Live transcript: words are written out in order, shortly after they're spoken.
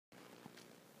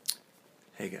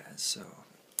Hey guys, so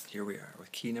here we are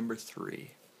with key number 3,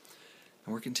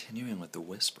 and we're continuing with the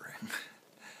whispering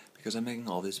because I'm making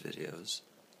all these videos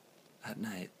at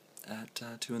night at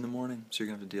 2 in the morning, so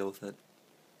you're gonna have to deal with it.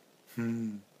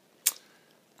 No,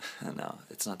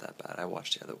 it's not that bad. I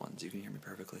watched the other ones, you can hear me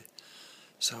perfectly.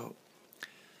 So,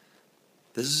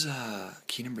 this is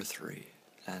key number 3,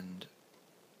 and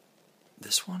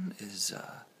this one is,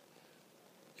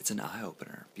 it's an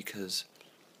eye-opener because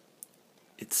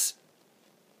it's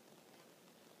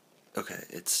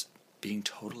being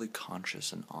totally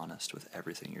conscious and honest with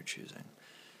everything you're choosing.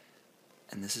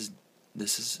 And this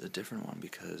is a different one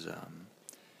because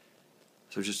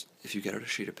so just if you get out a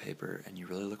sheet of paper and you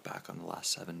really look back on the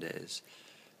last 7 days,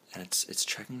 and it's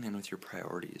checking in with your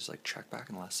priorities, like check back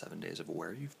in the last 7 days of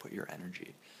where you've put your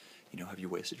energy. You know, have you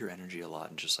wasted your energy a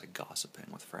lot in just like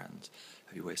gossiping with friends?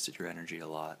 Have you wasted your energy a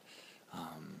lot?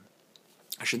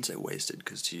 I shouldn't say wasted,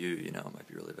 because to you, you know, it might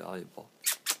be really valuable.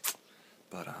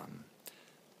 But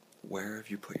where have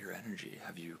you put your energy?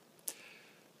 Have you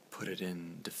put it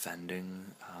in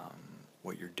defending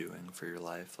what you're doing for your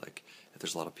life? Like, if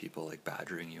there's a lot of people like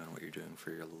badgering you on what you're doing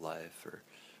for your life or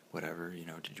whatever, you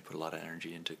know, did you put a lot of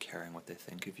energy into caring what they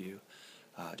think of you?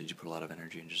 Did you put a lot of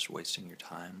energy in just wasting your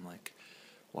time, like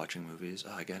watching movies?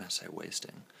 Again, I say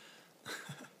wasting.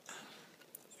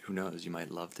 Who knows? You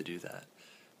might love to do that,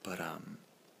 but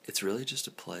it's really just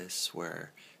a place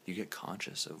where you get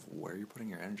conscious of where you're putting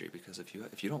your energy, because if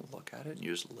you don't look at it and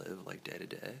you just live like day to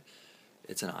day,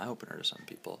 it's an eye-opener to some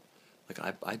people. Like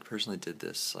I personally did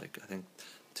this like I think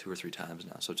 2 or 3 times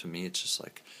now, so to me it's just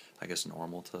like, I guess,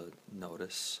 normal to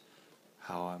notice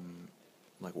how I'm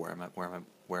like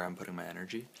where I'm putting my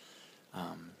energy,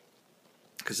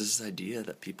 because this idea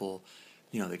that people,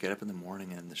 you know, they get up in the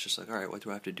morning and it's just like, all right, what do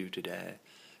I have to do today,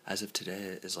 as if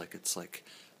today is like it's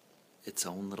its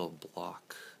own little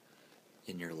block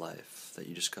in your life that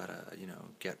you just gotta, you know,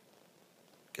 get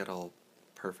all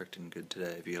perfect and good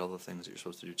today. If you get all the things that you're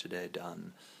supposed to do today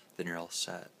done, then you're all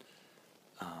set.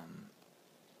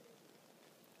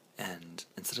 And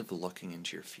instead of looking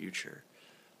into your future,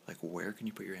 like, where can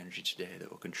you put your energy today that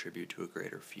will contribute to a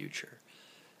greater future?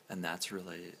 And that's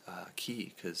really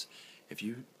key, because if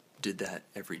you did that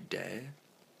every day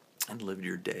and lived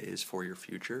your days for your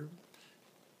future,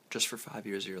 just for 5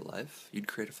 years of your life, you'd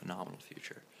create a phenomenal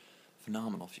future.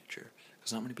 Phenomenal future.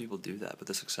 Because not many people do that, but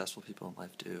the successful people in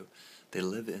life do. They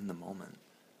live in the moment,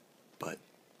 but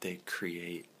they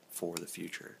create for the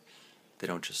future. They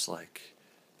don't just like,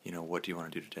 you know, what do you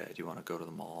want to do today? Do you want to go to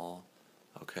the mall?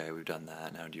 Okay, we've done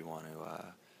that. Now do you want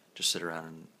to just sit around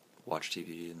and watch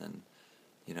TV and then,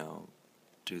 you know,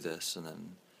 do this, and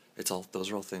then those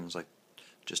are all things like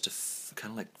just to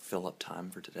kind of like fill up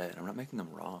time for today. And I'm not making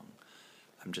them wrong.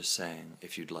 I'm just saying,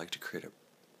 if you'd like to create a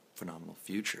phenomenal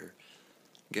future,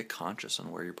 get conscious on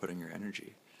where you're putting your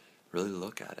energy. Really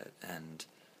look at it and,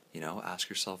 you know, ask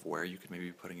yourself where you could maybe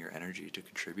be putting your energy to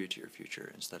contribute to your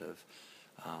future, instead of,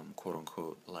 quote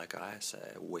unquote, like I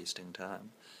say, wasting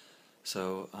time.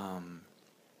 So,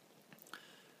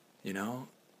 you know,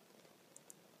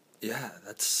 yeah,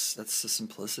 that's the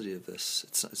simplicity of this.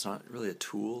 It's not really a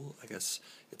tool, I guess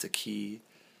it's a key,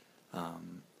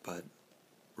 but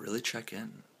really check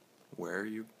in. Where are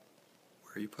you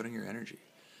putting your energy?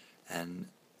 And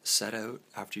set out,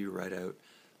 after you write out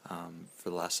for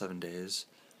the last 7 days,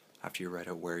 after you write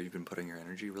out where you've been putting your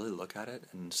energy, really look at it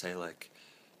and say, like,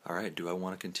 all right, do I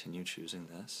want to continue choosing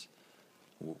this?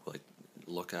 Like,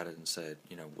 look at it and say,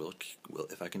 you know, will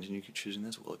if I continue choosing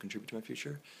this, will it contribute to my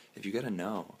future? If you get a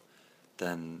no,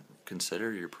 then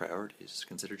consider your priorities,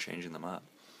 consider changing them up.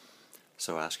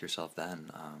 So ask yourself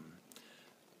then,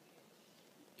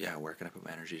 where can I put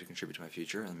my energy to contribute to my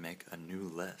future, and make a new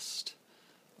list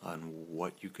on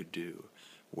what you could do,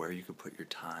 where you could put your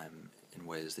time in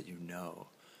ways that you know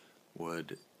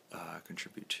would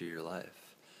contribute to your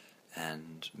life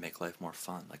and make life more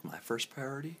fun. Like, my first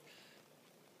priority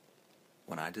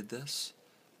when I did this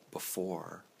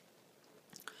before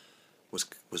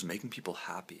was making people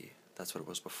happy. That's what it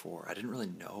was before. I didn't really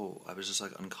know. I was just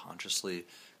like unconsciously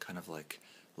kind of like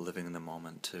living in the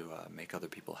moment to make other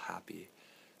people happy,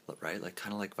 right? Like,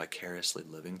 kind of like vicariously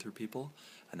living through people.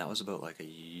 And that was about like a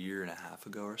year and a half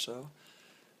ago or so.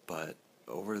 But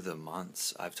over the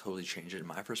months, I've totally changed it. And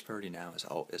my first priority now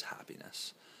is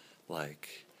happiness.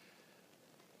 Like,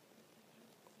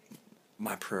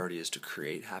 my priority is to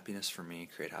create happiness for me,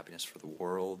 create happiness for the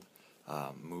world,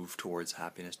 move towards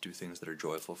happiness, do things that are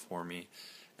joyful for me.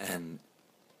 And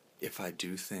if I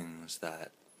do things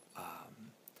that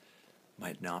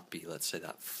might not be, let's say,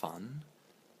 that fun,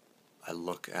 I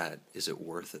look at, is it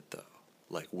worth it though?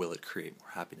 Like, will it create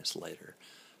more happiness later?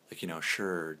 Like,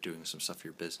 sure, doing some stuff for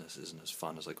your business isn't as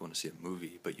fun as like going to see a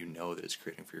movie, but you know that it's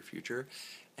creating for your future,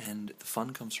 and the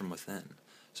fun comes from within.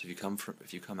 So if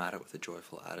you come at it with a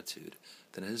joyful attitude,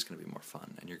 then it is going to be more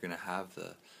fun, and you're going to have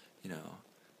the,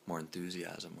 more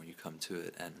enthusiasm when you come to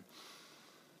it, and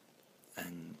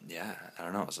yeah, I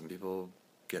don't know. Some people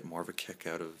get more of a kick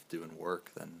out of doing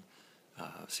work than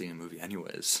seeing a movie,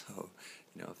 anyways. So,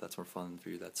 if that's more fun for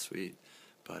you, that's sweet.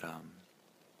 But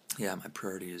yeah, my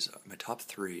priorities, my top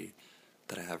three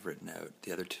that I have written out.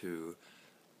 The other two,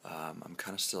 I'm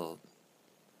kind of still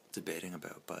debating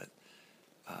about, but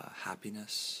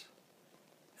happiness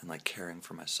and like caring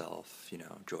for myself,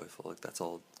 joyful, like that's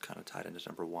all kind of tied into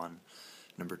number one.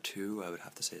 Number two, I would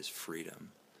have to say, is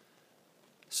freedom.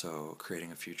 So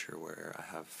creating a future where I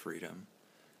have freedom,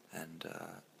 and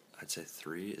I'd say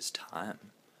three is time,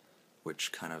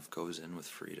 which kind of goes in with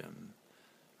freedom,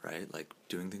 right? Like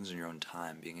doing things in your own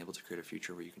time, being able to create a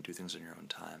future where you can do things in your own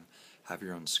time, have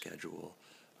your own schedule,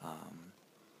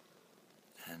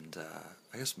 and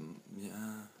I guess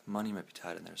money might be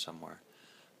tied in there somewhere,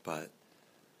 but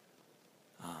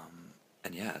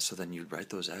and yeah, so then you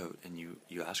write those out and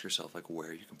you ask yourself like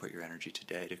where you can put your energy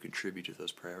today to contribute to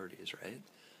those priorities, right?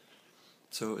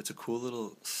 So it's a cool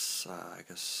little, I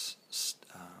guess,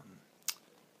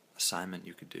 assignment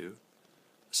you could do.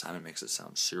 Assignment makes it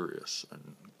sound serious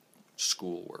and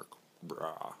schoolwork,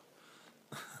 brah.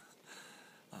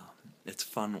 It's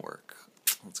fun work.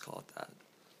 Let's call it that.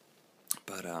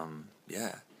 But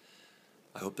yeah,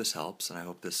 I hope this helps, and I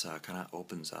hope this kind of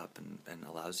opens up and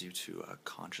allows you to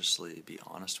consciously be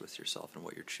honest with yourself and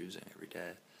what you're choosing every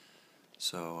day.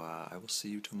 So I will see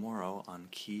you tomorrow on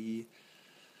key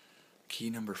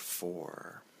number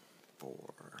 4.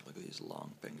 Look at these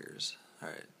long fingers. All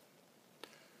right.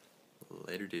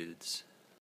 Later, dudes.